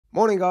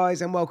Morning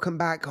guys, and welcome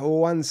back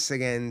once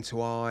again to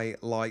I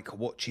Like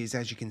Watches.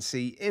 As you can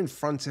see in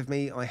front of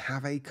me, I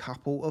have a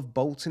couple of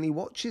Baltany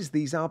watches.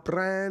 These are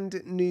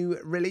brand new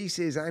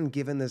releases, and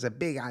given there's a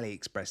big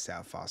AliExpress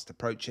sale fast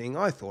approaching,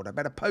 I thought I'd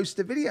better post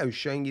a video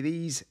showing you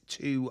these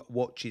two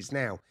watches.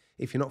 Now,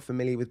 if you're not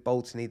familiar with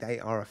Baltany, they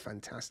are a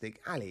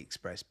fantastic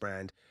AliExpress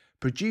brand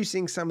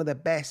producing some of the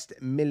best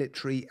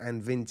military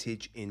and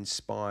vintage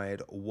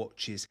inspired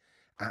watches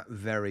at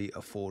very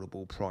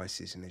affordable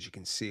prices. And as you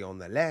can see on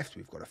the left,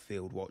 we've got a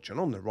field watch,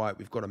 and on the right,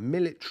 we've got a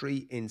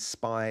military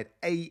inspired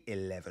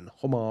A11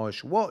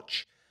 Homage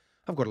watch.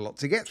 I've got a lot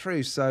to get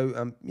through,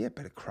 so yeah,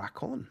 better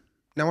crack on.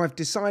 Now, I've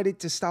decided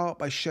to start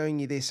by showing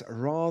you this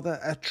rather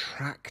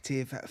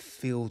attractive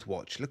field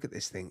watch. Look at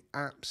this thing,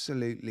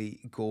 absolutely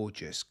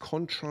gorgeous.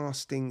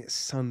 Contrasting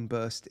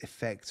sunburst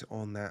effect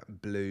on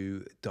that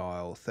blue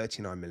dial,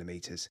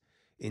 39mm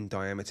in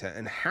diameter,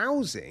 and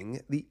housing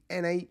the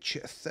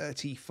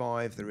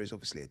NH35. There is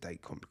obviously a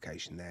date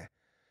complication there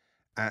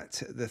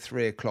at the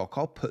 3 o'clock.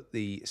 I'll put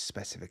the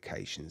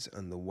specifications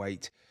and the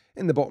weight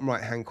in the bottom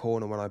right hand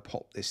corner when I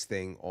pop this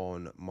thing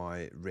on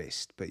my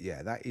wrist. But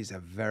yeah, that is a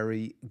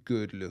very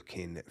good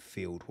looking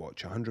field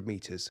watch. 100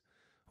 meters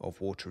of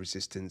water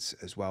resistance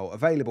as well,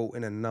 available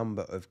in a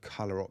number of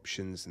color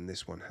options, and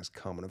this one has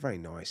come on a very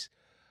nice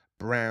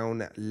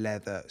brown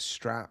leather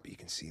strap. You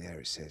can see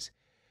there it says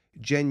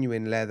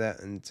genuine leather,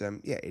 and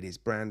yeah, it is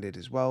branded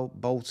as well,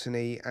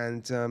 Baltany,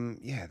 and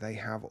yeah, they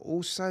have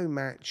also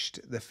matched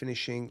the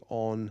finishing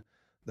on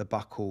the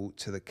buckle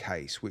to the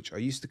case, which I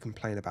used to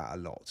complain about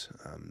a lot.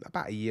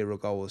 About a year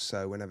ago or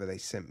so, whenever they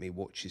sent me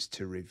watches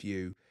to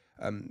review,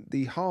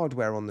 the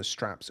hardware on the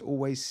straps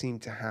always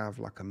seemed to have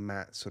like a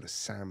matte sort of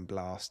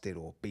sandblasted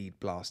or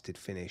bead blasted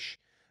finish,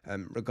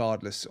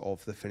 regardless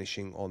of the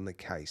finishing on the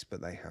case.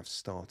 But they have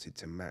started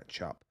to match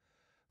up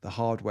the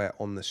hardware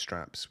on the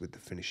straps with the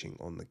finishing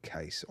on the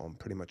case on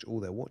pretty much all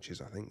their watches,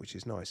 I think, which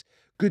is nice.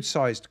 Good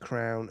sized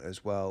crown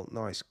as well.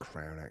 Nice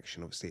crown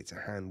action. Obviously, it's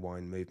a hand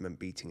wind movement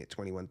beating at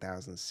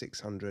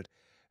 21,600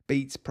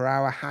 beats per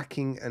hour,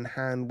 hacking and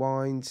hand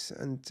winds.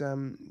 And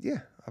yeah,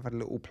 I've had a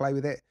little play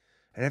with it,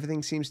 and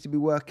everything seems to be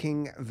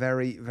working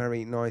very,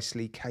 very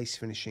nicely. Case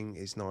finishing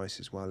is nice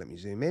as well. Let me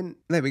zoom in.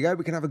 There we go.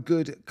 We can have a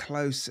good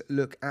close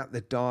look at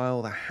the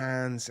dial, the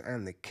hands,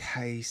 and the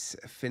case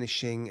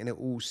finishing, and it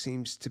all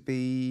seems to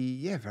be,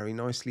 yeah, very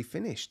nicely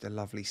finished. A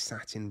lovely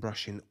satin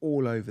brushing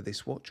all over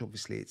this watch.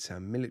 Obviously, it's a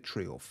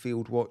military or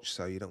field watch,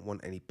 so you don't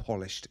want any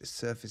polished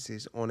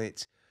surfaces on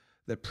it.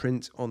 The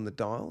print on the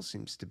dial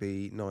seems to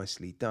be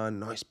nicely done.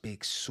 Nice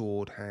big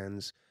sword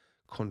hands,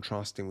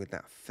 contrasting with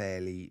that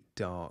fairly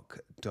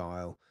dark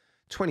dial.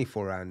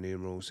 24-hour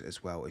numerals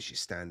as well as your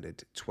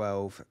standard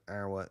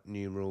 12-hour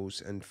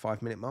numerals, and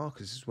 5-minute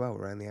markers as well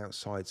around the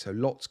outside. So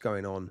lots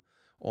going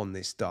on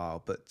this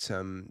dial, but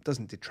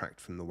doesn't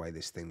detract from the way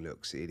this thing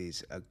looks. It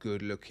is a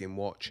good looking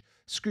watch.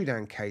 Screw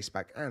down case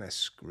back and a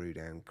screw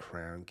down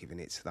crown, giving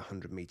it the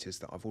 100 meters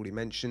that I've already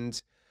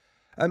mentioned.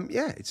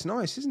 Yeah, it's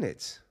nice, isn't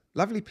it?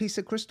 Lovely piece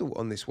of crystal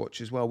on this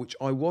watch as well, which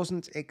I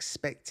wasn't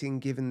expecting,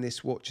 given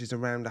this watch is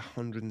around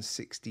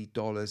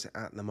 $160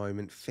 at the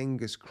moment.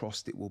 Fingers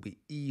crossed it will be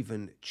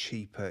even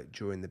cheaper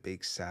during the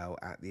big sale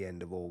at the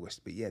end of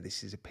August. But yeah,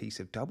 this is a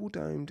piece of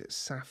double-domed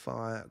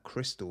sapphire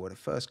crystal. At a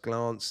first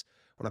glance,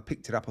 when I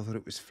picked it up, I thought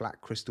it was flat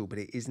crystal, but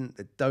it isn't.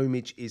 The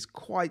domage is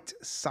quite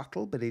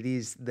subtle, but it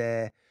is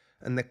there.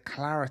 And the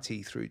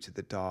clarity through to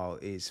the dial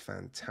is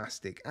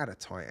fantastic at a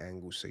tight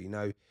angle, so you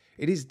know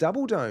it is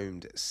double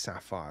domed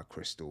sapphire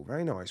crystal.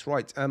 Very nice.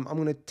 Right, I'm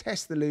going to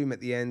test the lume at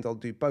the end. I'll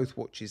do both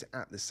watches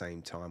at the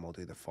same time. I'll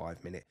do the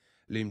 5-minute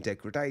lume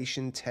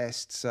degradation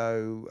test.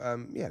 So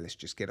yeah, let's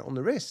just get it on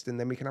the wrist, and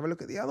then we can have a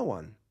look at the other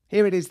one.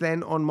 Here it is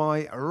then on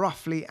my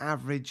roughly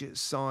average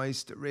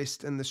sized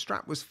wrist, and the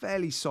strap was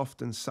fairly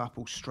soft and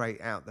supple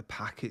straight out the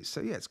packet.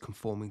 So yeah, it's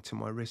conforming to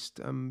my wrist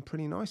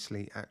pretty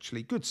nicely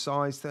actually. Good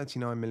size,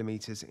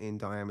 39mm in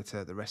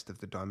diameter. The rest of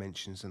the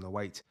dimensions and the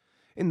weight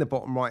in the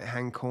bottom right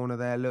hand corner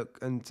there, look.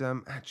 And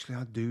actually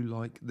I do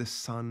like the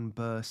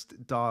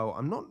sunburst dial.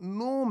 I'm not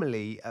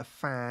normally a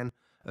fan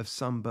of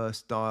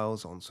sunburst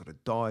dials on sort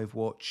of dive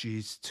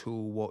watches,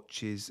 tool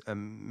watches,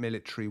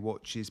 military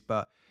watches,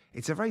 but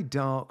it's a very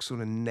dark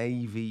sort of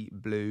navy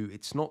blue.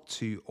 It's not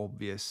too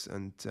obvious,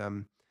 and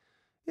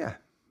yeah,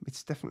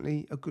 it's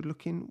definitely a good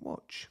looking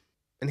watch.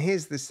 And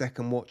here's the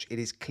second watch. It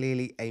is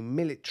clearly a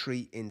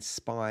military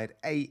inspired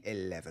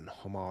A11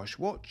 Homage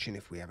watch, and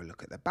if we have a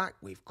look at the back,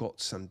 we've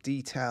got some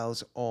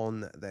details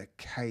on the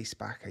case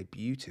back, a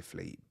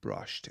beautifully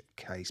brushed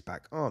case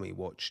back, army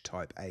watch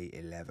type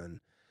A11.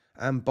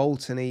 And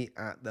Baltany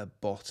at the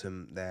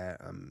bottom there.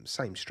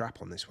 Same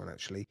strap on this one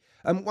actually.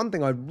 One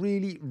thing I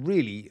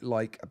really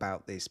like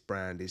about this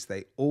brand is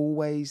they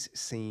always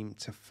seem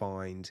to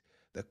find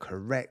the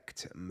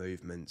correct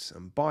movements,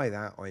 and by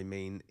that I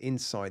mean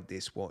inside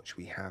this watch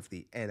we have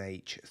the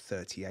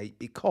NH38,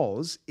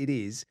 because it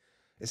is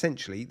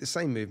essentially the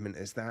same movement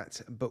as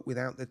that but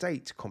without the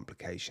date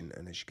complication,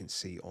 and as you can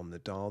see on the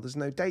dial there's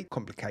no date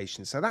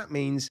complication, so that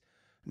means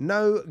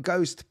no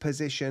ghost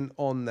position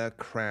on the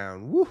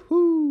crown.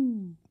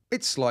 Woohoo!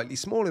 It's slightly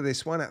smaller,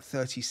 this one, at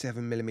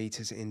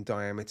 37mm in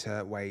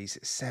diameter, weighs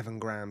 7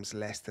 grams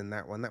less than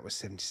that one. That was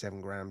 77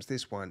 grams.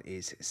 This one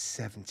is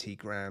 70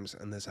 grams,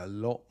 and there's a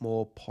lot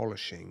more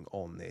polishing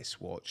on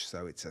this watch.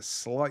 So it's a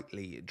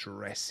slightly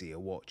dressier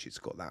watch. It's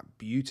got that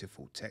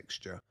beautiful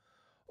texture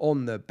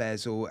on the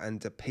bezel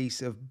and a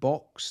piece of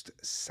boxed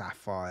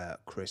sapphire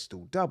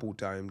crystal, double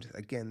domed.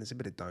 Again, there's a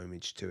bit of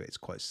domage to it. It's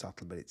quite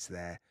subtle, but it's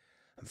there.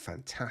 And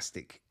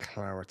fantastic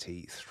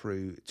clarity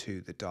through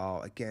to the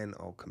dial. Again,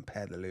 I'll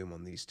compare the lume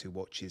on these two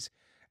watches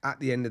at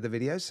the end of the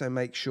video, so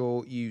make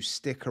sure you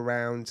stick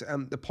around.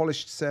 The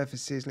polished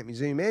surfaces, let me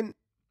zoom in.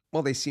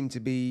 Well, they seem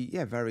to be,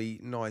 yeah, very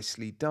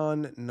nicely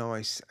done,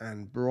 nice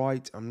and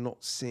bright. I'm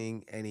not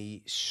seeing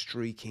any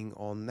streaking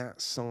on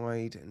that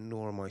side,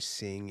 nor am I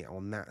seeing it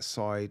on that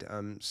side.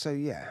 So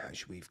yeah,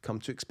 as we've come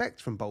to expect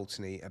from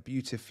Baltany, a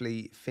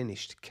beautifully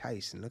finished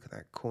case. And look at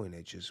that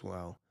coinage as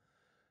well.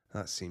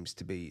 That seems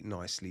to be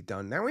nicely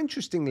done. Now,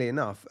 interestingly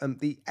enough,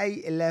 the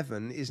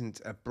A11 isn't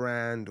a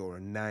brand or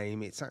a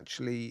name. It's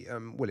actually,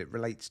 well, it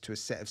relates to a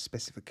set of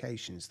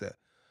specifications that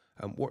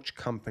watch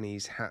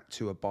companies had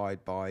to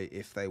abide by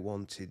if they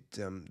wanted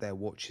their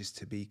watches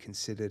to be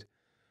considered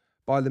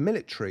by the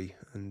military.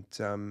 And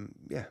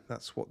yeah,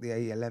 that's what the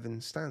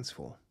A11 stands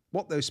for.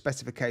 What those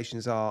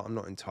specifications are, I'm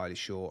not entirely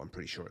sure. I'm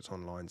pretty sure it's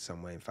online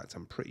somewhere. In fact,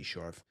 I'm pretty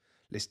sure I've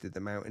listed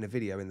them out in a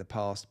video in the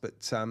past.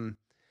 But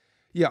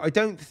yeah, I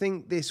don't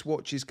think this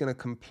watch is going to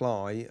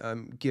comply,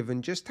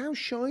 given just how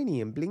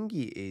shiny and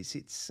blingy it is.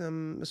 It's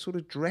a sort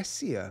of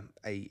dressier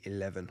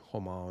A11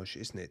 Homage,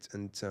 isn't it?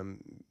 And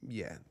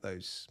yeah,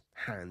 those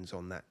hands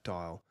on that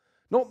dial.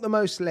 Not the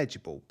most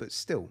legible, but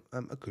still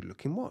a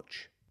good-looking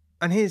watch.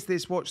 And here's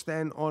this watch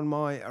then on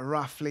my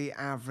roughly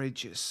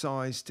average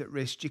sized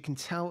wrist. You can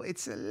tell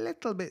it's a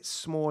little bit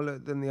smaller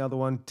than the other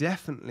one.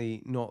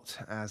 Definitely not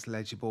as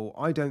legible.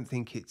 I don't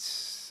think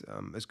it's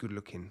as good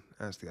looking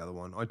as the other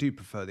one. I do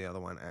prefer the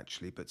other one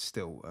actually, but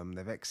still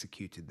they've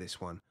executed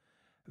this one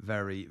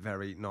very,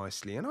 very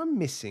nicely. And I'm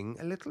missing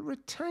a little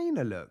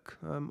retainer look.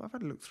 I've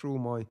had a look through all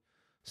my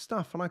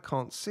stuff and I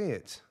can't see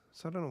it.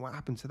 So I don't know what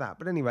happened to that.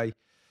 But anyway,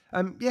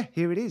 yeah,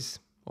 here it is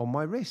on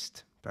my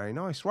wrist. Very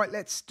nice. Right,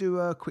 let's do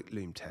a quick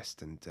lume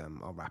test and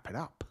I'll wrap it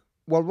up.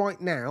 Well, right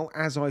now,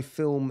 as I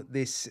film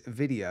this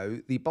video,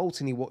 the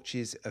Baltany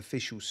Watches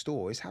official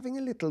store is having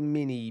a little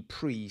mini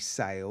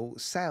pre-sale.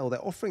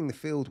 They're offering the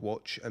Field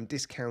Watch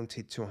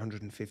discounted to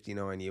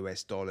 $159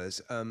 US.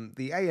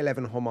 The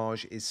A11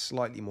 Homage is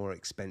slightly more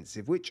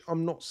expensive, which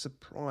I'm not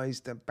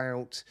surprised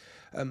about.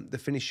 The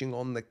finishing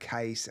on the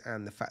case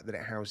and the fact that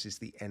it houses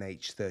the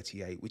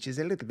NH38, which is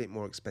a little bit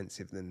more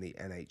expensive than the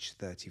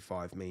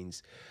NH35,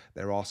 means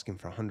they're asking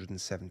for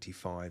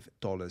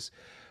 $175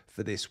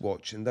 for this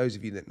watch. And those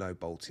of you that know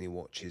Baltany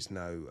watches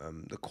know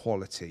the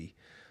quality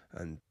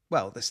and,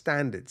 well, the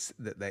standards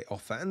that they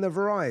offer and the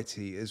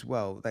variety as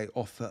well. They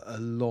offer a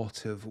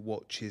lot of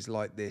watches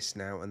like this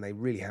now, and they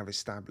really have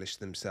established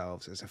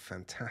themselves as a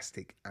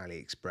fantastic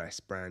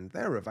AliExpress brand.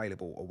 They're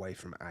available away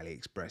from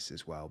AliExpress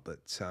as well,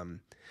 but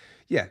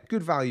yeah,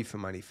 good value for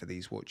money for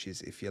these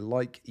watches. If you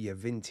like your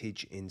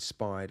vintage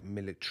inspired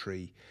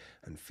military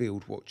and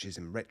field watches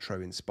and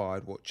retro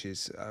inspired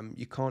watches,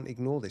 you can't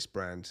ignore this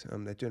brand.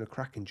 They're doing a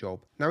cracking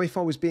job. Now, if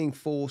I was being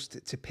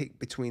forced to pick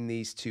between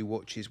these two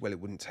watches, well, it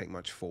wouldn't take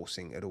much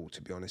forcing at all,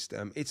 to be honest.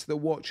 It's the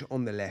watch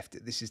on the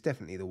left. This is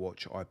definitely the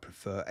watch I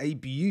prefer. A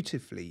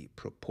beautifully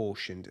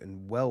proportioned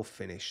and well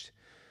finished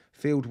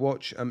field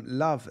watch.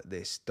 Love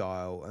this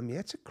dial. Yeah,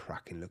 it's a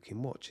cracking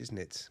looking watch, isn't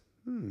it?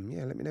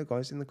 Yeah, let me know,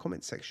 guys, in the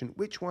comments section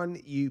which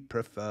one you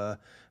prefer.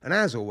 And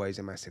as always,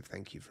 a massive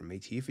thank you from me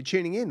to you for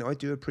tuning in. I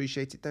do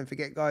appreciate it. Don't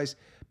forget, guys,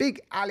 big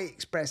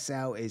AliExpress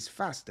sale is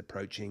fast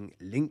approaching.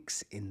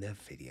 Links in the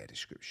video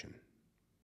description.